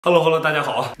Hello， 大家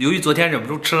好。由于昨天忍不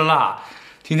住吃了辣，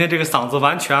今天这个嗓子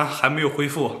完全还没有恢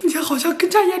复，今天好像更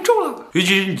加严重了。尤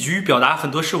其是你急于表达很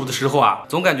多事物的时候啊，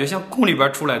总感觉像宫里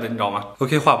边出来的，你知道吗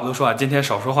 ？OK， 话不多说啊，今天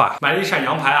少说话。买了一扇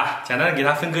羊排啊，简单的给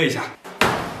它分割一下。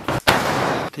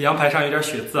这羊排上有点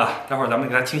血渍啊，待会儿咱们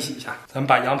给它清洗一下。咱们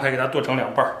把羊排给它剁成2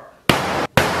半儿。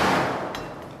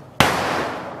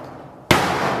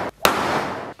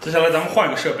接下来咱们换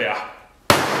一个设备啊。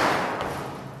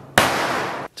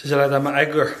接下来咱们挨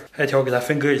条给它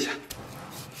分割一下，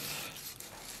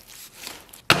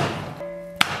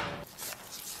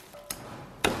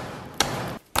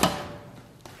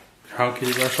然后给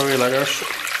里边稍微来点水，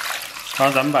然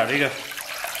后咱们把这个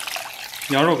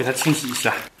羊肉给它清洗一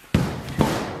下，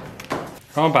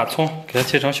然后把葱给它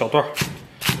切成小段，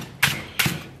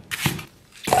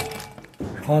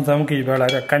然后咱们给里边来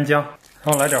点干姜，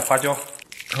然后来点花椒，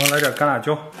然后来点干辣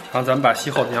椒，然后咱们把洗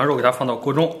好的羊肉给它放到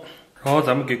锅中。然后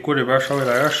咱们给锅里边稍微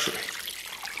来点水，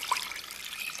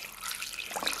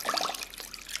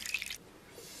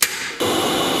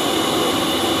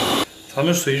咱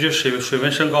们随着水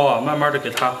温升高啊，慢慢的给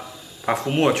它把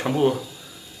浮沫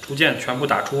逐渐全部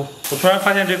打出。我突然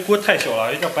发现这锅太小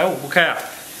了，有点百五不开啊，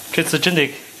这次真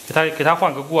得给它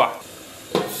换个锅啊。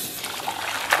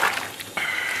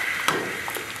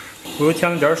我又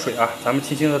添了点水啊，咱们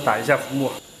轻轻的打一下浮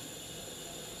沫。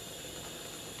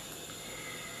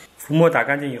浮沫打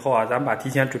干净以后啊，咱们把提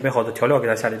前准备好的调料给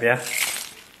它下里边。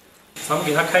咱们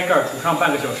给它开盖煮上半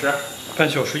个小时。半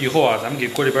小时以后啊，咱们给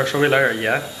锅里边稍微来点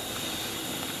盐。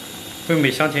味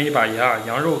美香甜一把盐啊，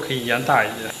羊肉可以盐大一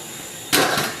点。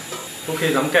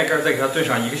OK， 咱们盖盖再给它炖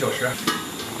上1个小时。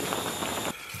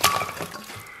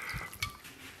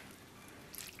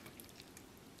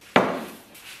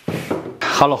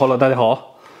Hello， 大家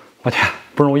好。我天，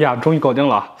不容易啊，终于搞定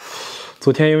了。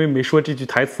昨天因为没说这句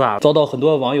台词啊，遭到很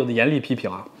多网友的严厉批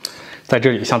评啊，在这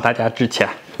里向大家致歉。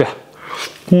对，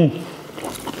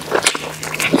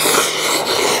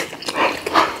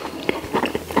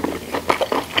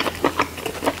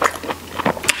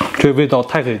这味道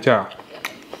太给劲儿，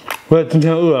我也今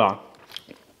天饿了，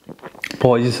不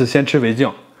好意思，先吃为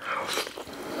敬。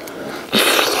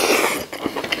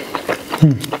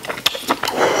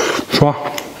爽。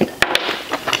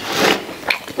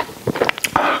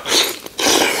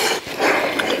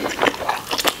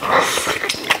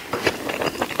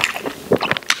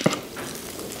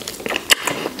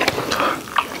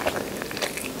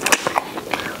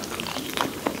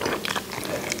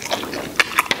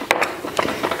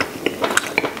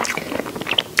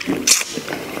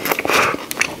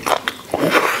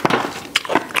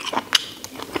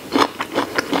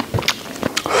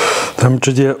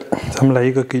咱们来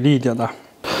一个给力一点的，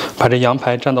把这羊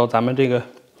排蘸到咱们这个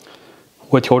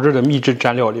我调制的秘制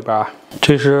蘸料里边啊。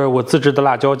这是我自制的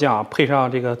辣椒酱，配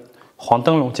上这个黄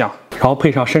灯笼酱，然后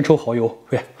配上生抽蚝油，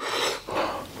对，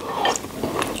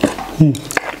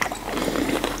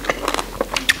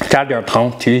加点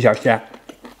糖提一下鲜。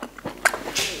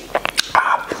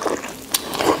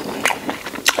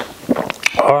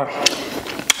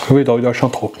味道有点上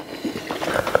头。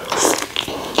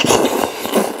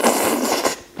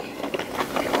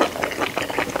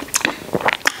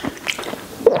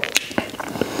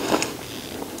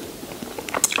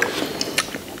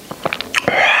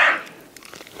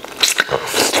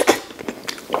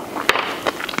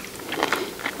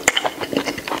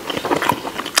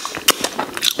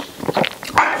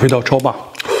味道超棒，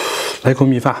来一口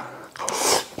米饭，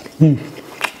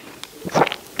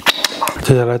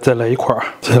接下来再来一块儿，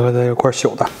接下来再一块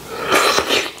小的，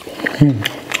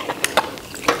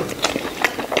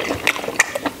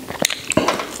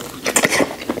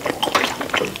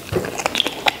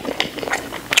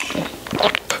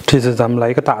这次咱们来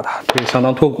一个大的，这个相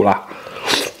当脱骨了，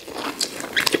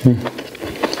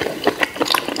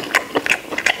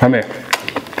完美。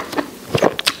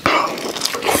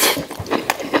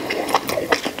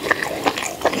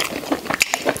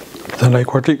再来一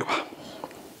块这个吧，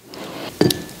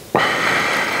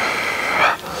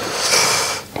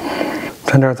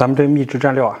蘸点咱们这秘制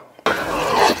蘸料啊，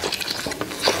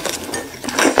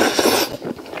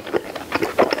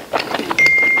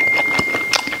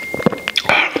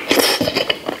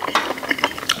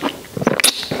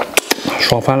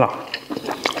爽翻了！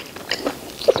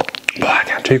我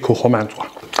天，这一口好满足啊！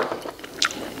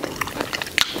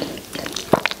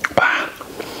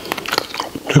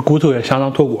这骨头也相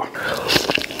当脱骨。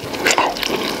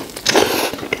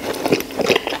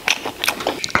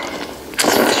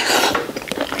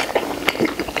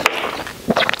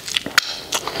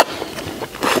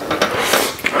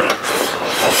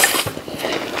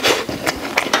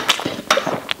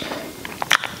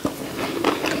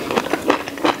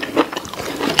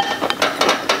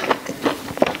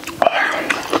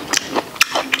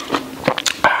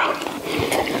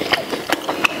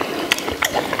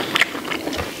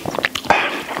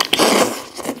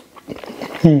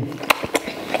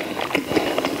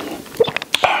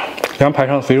羊排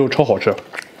上的肥肉超好吃，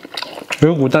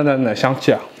有一股淡淡的奶香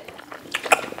气啊。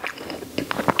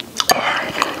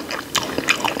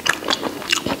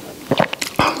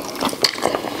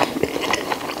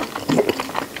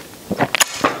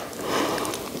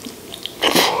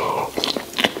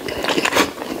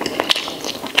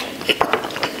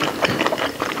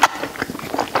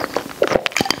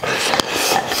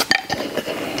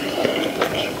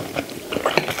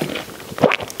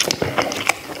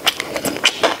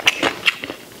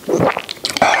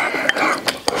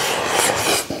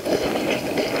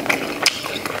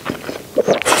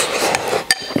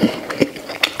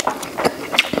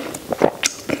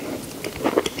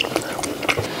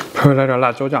稍微来点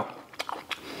辣椒酱，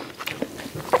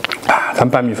咱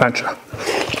拌米饭吃。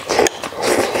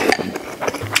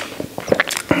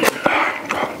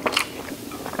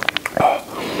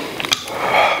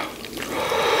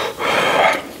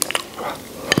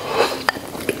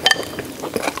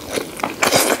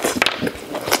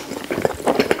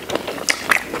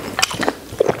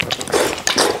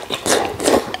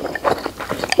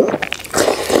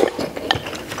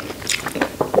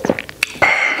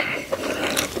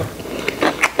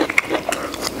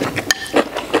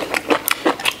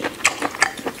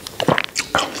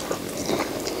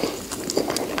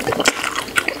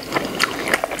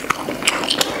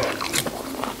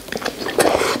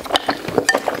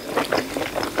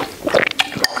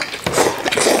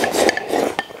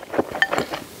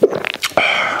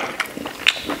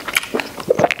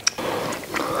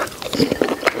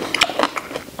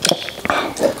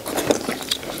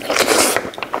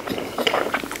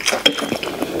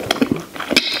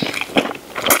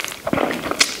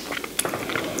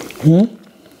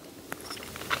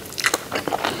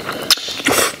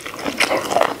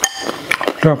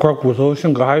这块骨头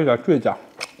性格还有点倔强。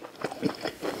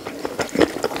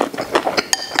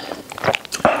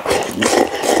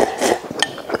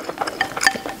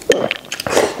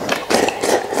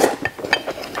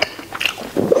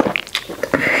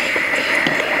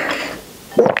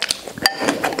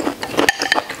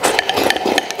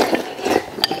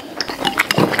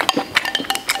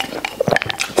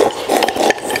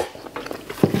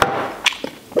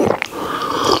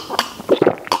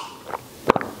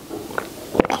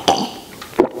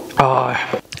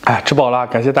吃饱了，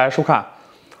感谢大家收看，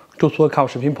祝所有看我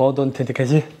视频朋友都能天天开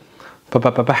心，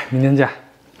拜拜，明天见。